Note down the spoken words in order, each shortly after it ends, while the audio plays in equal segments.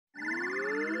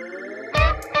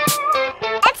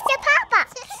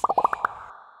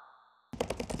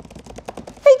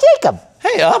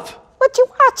Stay up? What you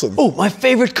watching? Oh, my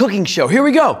favorite cooking show. Here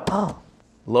we go. Oh.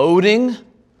 Loading.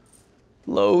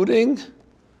 Loading.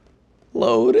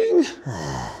 Loading.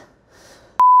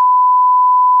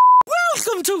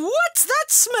 Welcome to What's That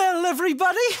Smell,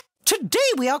 everybody? Today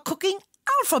we are cooking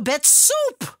alphabet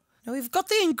soup. Now we've got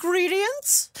the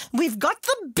ingredients, we've got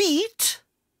the beet.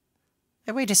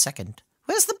 Hey, wait a second.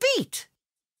 Where's the beet?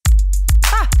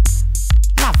 Ah,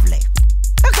 lovely.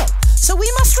 Okay, so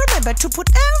we must remember to put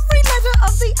every letter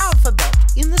of the alphabet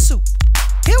in the soup.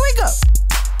 Here we go.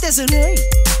 There's an A,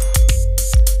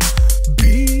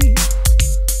 B,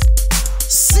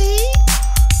 C,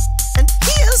 and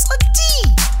here's a D.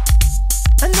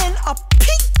 And then a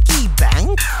piggy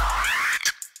bank.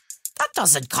 That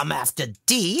doesn't come after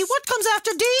D. What comes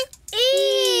after D?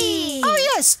 E. Oh,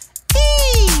 yes, E.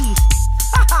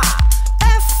 Ha-ha.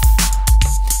 F.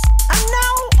 And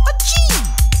now a G.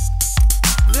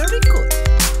 Very good.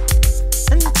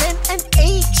 And then an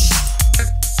H.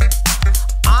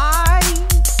 I.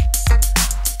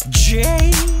 J.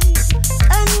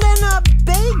 And then a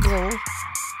bagel.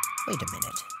 Wait a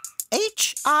minute.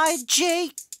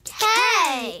 H-I-J.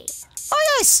 K. Oh,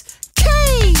 yes, K.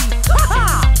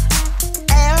 Ha-ha.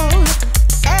 L,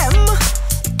 M,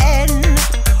 N,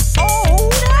 O.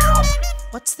 Now,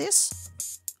 what's this?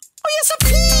 Oh, yes, a P.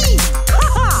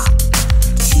 Ha-ha.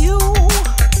 Q,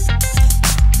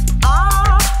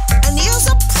 R, and here's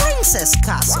a princess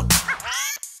castle.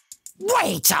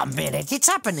 Wait a minute, it's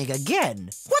happening again.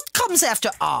 What comes after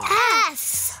R?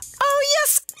 S. Oh,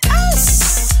 yes,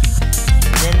 S.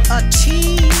 Then a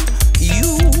T,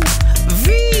 U, V.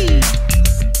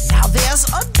 Now there's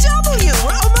a W.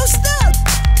 We're almost there.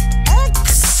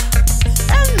 X.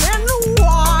 And then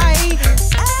Y.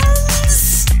 And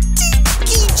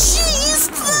stinky cheese.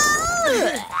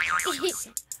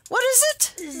 What is it?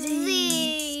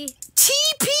 Z.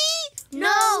 TP?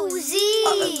 No,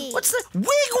 Z. What's the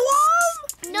wigwam?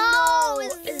 No,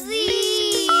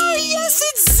 Z. Oh, yes,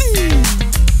 it's Z.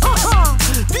 Haha.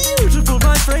 Beautiful,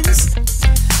 my friends.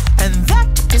 And that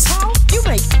is how you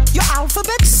make your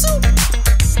alphabet soup.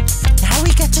 Now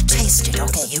we get to taste it.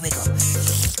 Okay, here we go.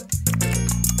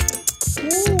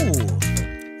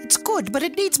 Ooh, it's good, but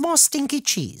it needs more stinky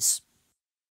cheese.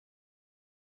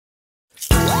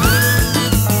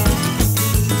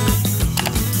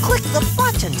 Click the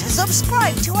button to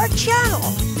subscribe to our channel.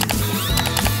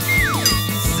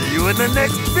 See you in the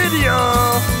next video.